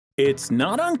It's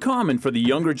not uncommon for the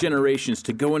younger generations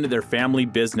to go into their family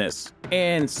business,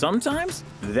 and sometimes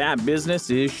that business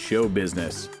is show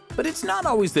business. But it's not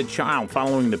always the child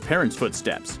following the parents'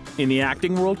 footsteps. In the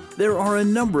acting world, there are a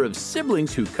number of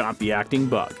siblings who caught the acting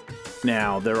bug.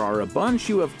 Now, there are a bunch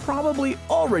you have probably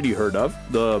already heard of.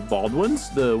 The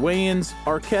Baldwins, the Wayans,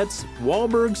 Arquettes,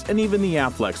 Wahlbergs, and even the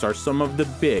Afflecks are some of the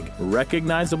big,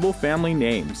 recognizable family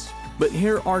names. But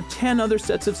here are 10 other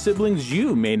sets of siblings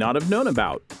you may not have known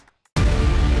about.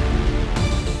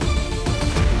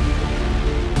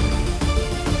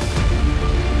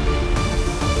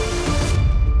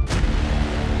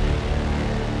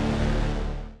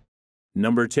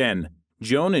 Number 10.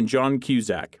 Joan and John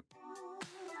Cusack.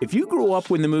 If you grew up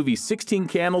when the movie 16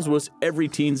 Candles was every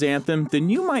teen's anthem, then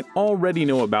you might already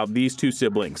know about these two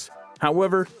siblings.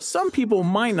 However, some people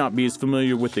might not be as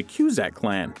familiar with the Cusack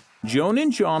clan. Joan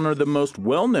and John are the most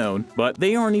well-known, but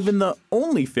they aren't even the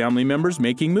only family members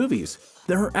making movies.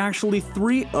 There are actually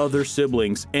 3 other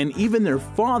siblings, and even their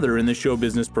father in the show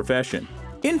business profession.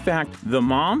 In fact, the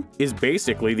mom is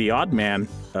basically the odd man,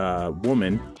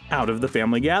 woman, out of the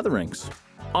family gatherings.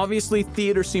 Obviously,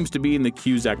 theater seems to be in the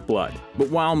Cusack blood, but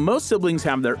while most siblings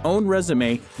have their own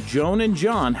resume, Joan and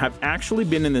John have actually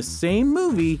been in the same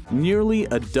movie nearly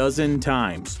a dozen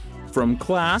times. From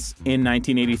Class in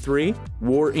 1983,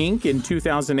 War Inc. in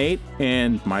 2008,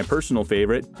 and my personal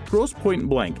favorite, Grosse Pointe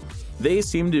Blank. They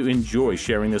seem to enjoy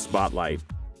sharing the spotlight.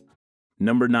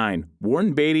 Number 9.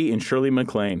 Warren Beatty and Shirley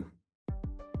MacLaine.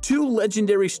 2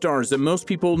 legendary stars that most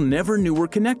people never knew were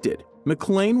connected.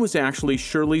 MacLaine was actually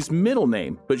Shirley's middle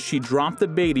name, but she dropped the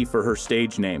Beatty for her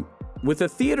stage name. With a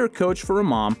theater coach for a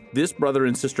mom, this brother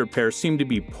and sister pair seem to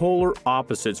be polar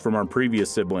opposites from our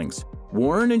previous siblings.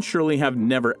 Warren and Shirley have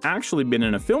never actually been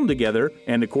in a film together,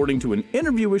 and according to an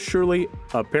interview with Shirley,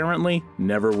 apparently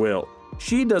never will.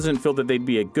 She doesn't feel that they'd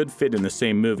be a good fit in the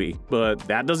same movie, but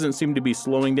that doesn't seem to be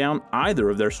slowing down either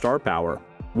of their star power.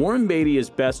 Warren Beatty is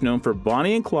best known for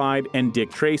Bonnie and Clyde and Dick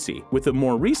Tracy, with a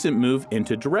more recent move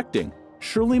into directing.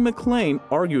 Shirley MacLaine,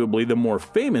 arguably the more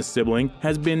famous sibling,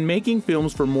 has been making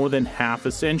films for more than half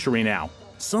a century now.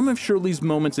 Some of Shirley's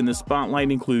moments in the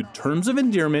spotlight include Terms of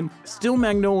Endearment, Still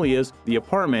Magnolias, The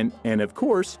Apartment, and of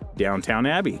course, Downton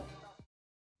Abbey.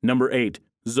 Number 8.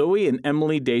 Zooey and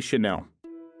Emily Deschanel.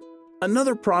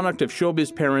 Another product of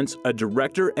showbiz parents, a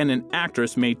director and an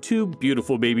actress made 2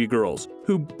 beautiful baby girls,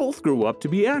 who both grew up to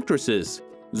be actresses.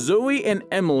 Zooey and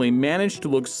Emily managed to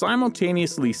look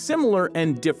simultaneously similar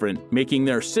and different, making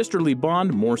their sisterly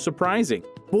bond more surprising.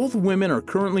 Both women are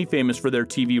currently famous for their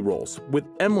TV roles, with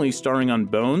Emily starring on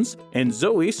Bones and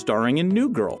Zooey starring in New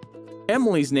Girl.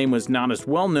 Emily's name was not as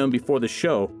well known before the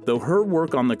show, though her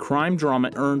work on the crime drama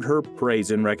earned her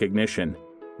praise and recognition.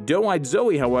 Doe-eyed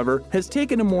Zooey, however, has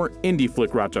taken a more indie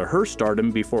flick route to her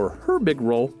stardom before her big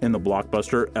role in the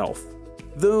blockbuster Elf.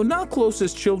 Though not close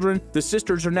as children, the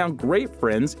sisters are now great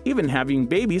friends, even having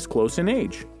babies close in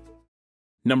age.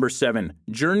 Number 7.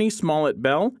 Journey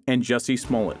Smollett-Bell and Jussie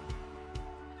Smollett.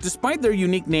 Despite their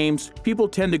unique names, people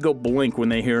tend to go blank when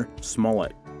they hear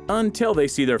Smollett, until they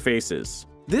see their faces.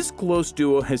 This close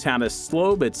duo has had a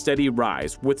slow but steady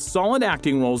rise, with solid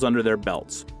acting roles under their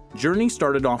belts. Journey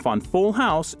started off on Full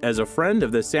House as a friend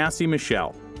of the sassy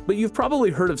Michelle, but you've probably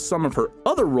heard of some of her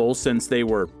other roles since they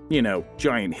were,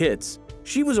 giant hits.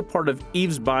 She was a part of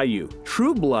Eve's Bayou,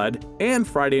 True Blood, and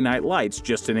Friday Night Lights,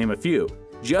 just to name a few.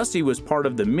 Jussie was part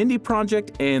of the Mindy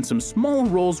Project and some small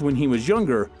roles when he was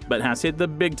younger, but has hit the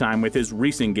big time with his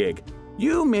recent gig.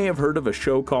 You may have heard of a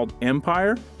show called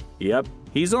Empire? Yep,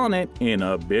 he's on it in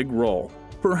a big role.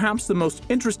 Perhaps the most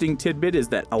interesting tidbit is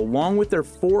that along with their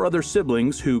 4 other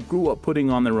siblings who grew up putting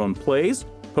on their own plays,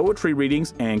 poetry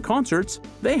readings, and concerts,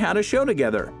 they had a show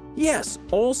together. Yes,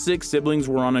 all 6 siblings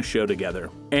were on a show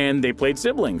together. And they played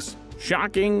siblings.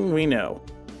 Shocking, we know.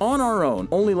 On Our Own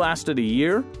only lasted a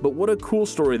year, but what a cool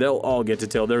story they'll all get to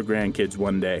tell their grandkids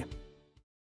one day.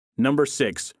 Number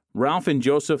 6. Ralph and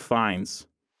Joseph Fiennes.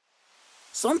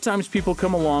 Sometimes people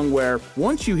come along where,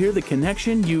 once you hear the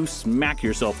connection, you smack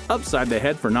yourself upside the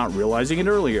head for not realizing it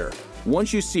earlier.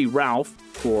 Once you see Ralph,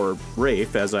 or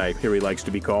Rafe as I hear he likes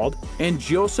to be called, and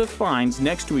Joseph Fiennes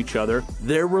next to each other,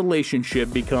 their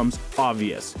relationship becomes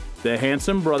obvious. The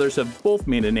handsome brothers have both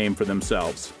made a name for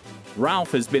themselves.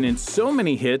 Ralph has been in so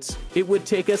many hits, it would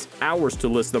take us hours to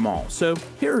list them all, so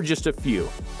here are just a few.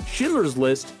 Schindler's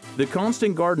List, The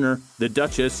Constant Gardener, The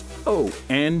Duchess,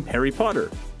 and Harry Potter.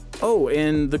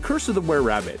 And The Curse of the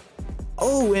Were-Rabbit.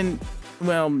 And,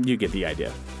 well, you get the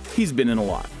idea. He's been in a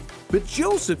lot. But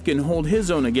Joseph can hold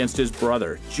his own against his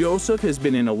brother. Joseph has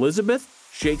been in Elizabeth,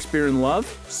 Shakespeare in Love,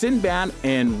 Sinbad,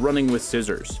 and Running with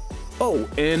Scissors.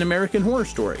 An American Horror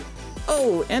Story.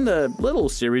 Oh, and a little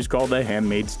series called The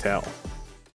Handmaid's Tale.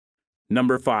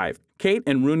 Number 5. Kate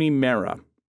and Rooney Mara.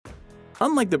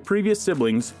 Unlike the previous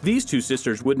siblings, these two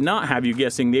sisters would not have you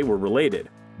guessing they were related.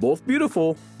 Both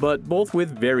beautiful, but both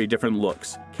with very different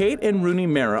looks. Kate and Rooney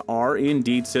Mara are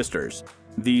indeed sisters.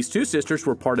 These two sisters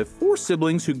were part of 4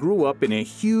 siblings who grew up in a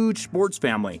huge sports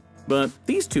family. But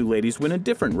these two ladies went a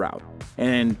different route.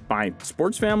 And by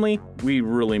sports family, we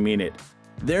really mean it.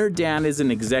 Their dad is an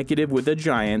executive with the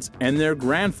Giants, and their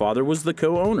grandfather was the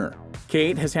co-owner.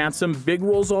 Kate has had some big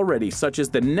roles already, such as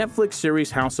the Netflix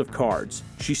series House of Cards.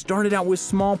 She started out with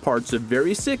small parts of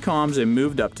various sitcoms and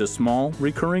moved up to small,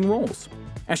 recurring roles.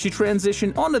 As she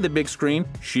transitioned onto the big screen,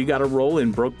 she got a role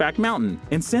in Brokeback Mountain,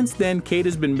 and since then, Kate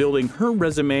has been building her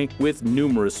resume with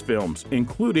numerous films,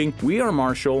 including We Are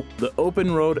Marshall, The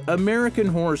Open Road, American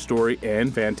Horror Story,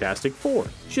 and Fantastic Four,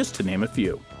 just to name a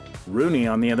few. Rooney,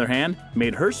 on the other hand,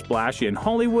 made her splash in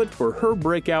Hollywood for her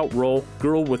breakout role,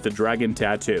 Girl with the Dragon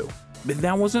Tattoo. But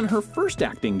that wasn't her first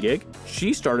acting gig.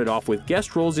 She started off with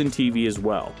guest roles in TV as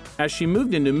well. As she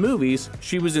moved into movies,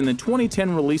 she was in the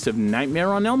 2010 release of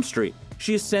Nightmare on Elm Street.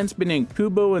 She has since been in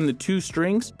Kubo and the Two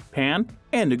Strings, Pan,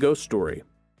 and A Ghost Story.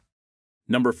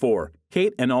 Number 4.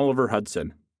 Kate and Oliver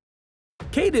Hudson.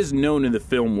 Kate is known in the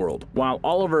film world, while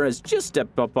Oliver has just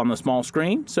stepped up on the small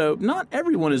screen, so not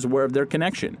everyone is aware of their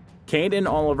connection. Kate and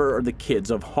Oliver are the kids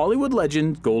of Hollywood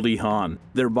legend Goldie Hawn.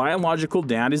 Their biological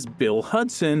dad is Bill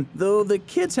Hudson, though the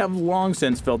kids have long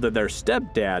since felt that their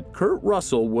stepdad, Kurt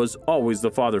Russell, was always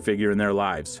the father figure in their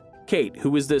lives. Kate,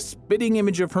 who is the spitting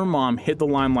image of her mom, hit the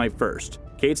limelight first.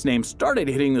 Kate's name started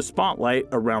hitting the spotlight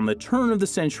around the turn of the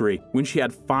century when she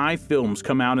had 5 films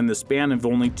come out in the span of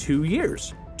only 2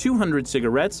 years. 200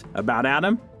 Cigarettes, About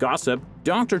Adam, Gossip,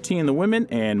 Dr. T and the Women,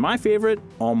 and my favorite,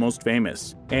 Almost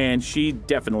Famous. And she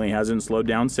definitely hasn't slowed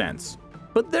down since.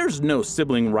 But there's no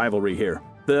sibling rivalry here.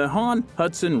 The Hawn,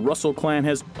 Hudson, Russell clan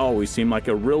has always seemed like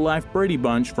a real-life Brady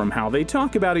Bunch, from how they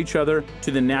talk about each other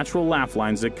to the natural laugh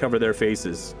lines that cover their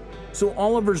faces. So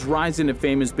Oliver's rise into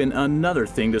fame has been another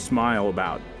thing to smile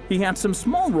about. He had some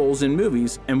small roles in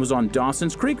movies and was on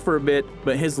Dawson's Creek for a bit,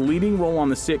 but his leading role on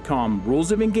the sitcom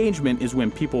Rules of Engagement is when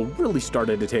people really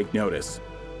started to take notice.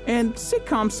 And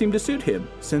sitcoms seem to suit him,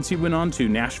 since he went on to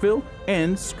Nashville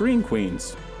and Scream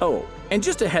Queens. Oh, and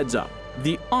just a heads up,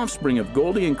 the offspring of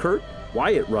Goldie and Kurt,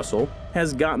 Wyatt Russell,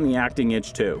 has gotten the acting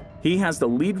itch too. He has the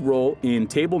lead role in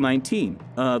Table 19,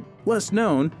 a less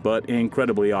known but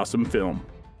incredibly awesome film.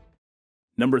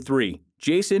 Number 3.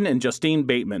 Jason and Justine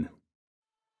Bateman.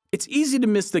 It's easy to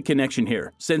miss the connection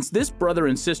here, since this brother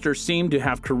and sister seem to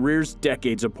have careers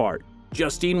decades apart.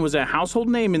 Justine was a household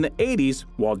name in the 80s,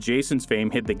 while Jason's fame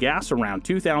hit the gas around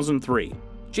 2003.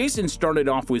 Jason started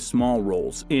off with small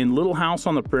roles in Little House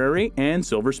on the Prairie and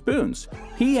Silver Spoons.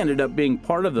 He ended up being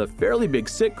part of the fairly big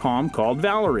sitcom called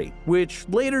Valerie, which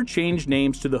later changed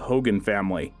names to the Hogan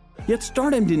family. Yet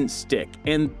stardom didn't stick,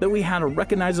 and though he had a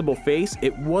recognizable face,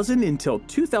 it wasn't until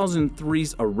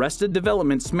 2003's Arrested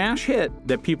Development smash hit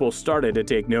that people started to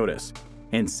take notice.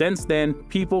 And since then,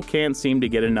 people can't seem to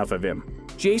get enough of him.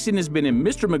 Jason has been in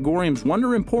Mr. Megorium's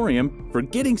Wonder Emporium,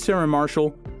 Forgetting Sarah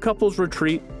Marshall, Couples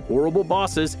Retreat, Horrible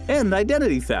Bosses, and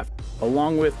Identity Theft,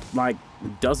 along with, like,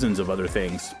 dozens of other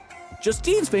things.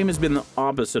 Justine's fame has been the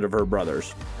opposite of her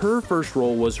brother's. Her first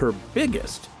role was her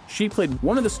biggest. She played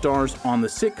one of the stars on the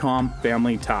sitcom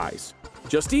Family Ties.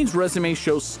 Justine's resume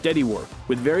shows steady work,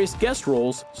 with various guest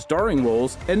roles, starring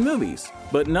roles, and movies,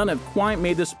 but none have quite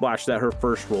made the splash that her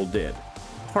first role did.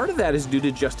 Part of that is due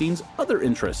to Justine's other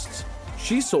interests.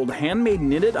 She sold handmade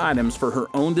knitted items for her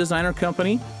own designer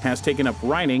company, has taken up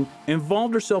writing,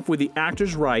 involved herself with the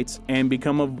actors' rights, and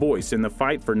become a voice in the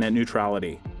fight for net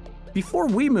neutrality. Before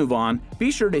we move on,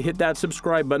 be sure to hit that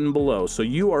subscribe button below so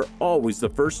you are always the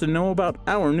first to know about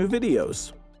our new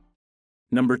videos.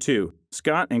 Number 2.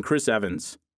 Scott and Chris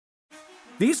Evans.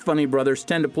 These funny brothers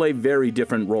tend to play very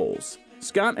different roles.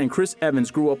 Scott and Chris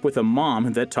Evans grew up with a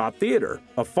mom that taught theater,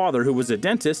 a father who was a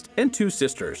dentist, and 2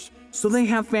 sisters. So they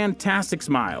have fantastic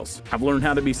smiles, have learned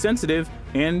how to be sensitive,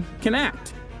 and can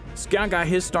act. Scott got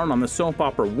his start on the soap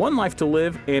opera One Life to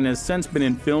Live and has since been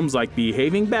in films like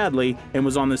Behaving Badly and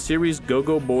was on the series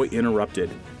Go-Go Boy Interrupted.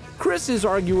 Chris is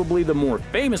arguably the more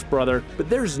famous brother, but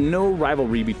there's no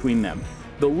rivalry between them.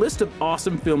 The list of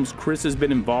awesome films Chris has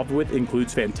been involved with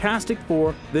includes Fantastic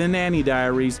Four, The Nanny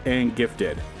Diaries, and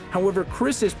Gifted. However,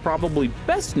 Chris is probably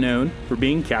best known for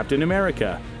being Captain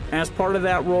America. As part of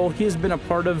that role, he has been a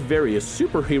part of various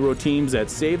superhero teams that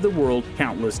saved the world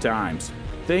countless times.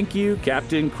 Thank you,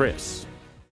 Captain Chris.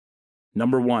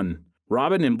 Number 1.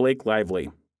 Robin and Blake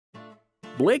Lively.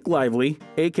 Blake Lively,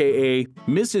 aka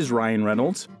Mrs. Ryan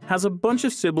Reynolds, has a bunch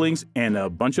of siblings and a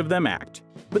bunch of them act.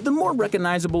 But the more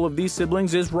recognizable of these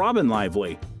siblings is Robin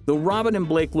Lively. Though Robin and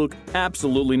Blake look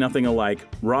absolutely nothing alike,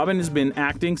 Robin has been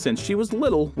acting since she was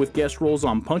little with guest roles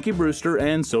on Punky Brewster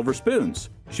and Silver Spoons.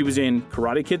 She was in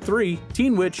Karate Kid 3,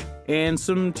 Teen Witch, and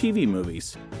some TV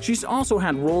movies. She's also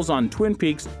had roles on Twin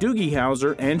Peaks, Doogie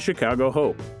Howser, and Chicago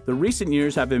Hope. The recent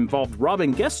years have involved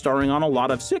Robin guest starring on a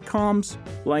lot of sitcoms,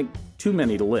 like too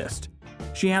many to list.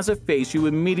 She has a face you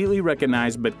immediately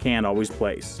recognize but can't always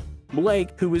place.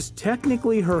 Blake, who is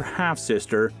technically her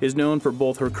half-sister, is known for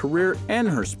both her career and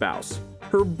her spouse.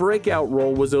 Her breakout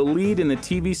role was a lead in the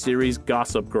TV series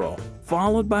Gossip Girl,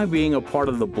 followed by being a part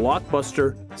of the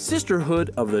blockbuster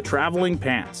Sisterhood of the Traveling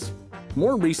Pants.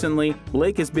 More recently,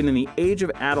 Blake has been in The Age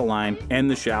of Adeline and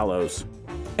The Shallows.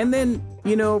 And then,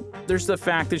 there's the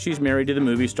fact that she's married to the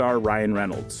movie star Ryan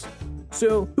Reynolds.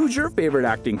 So, who's your favorite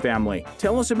acting family?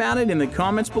 Tell us about it in the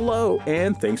comments below,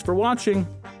 and thanks for watching!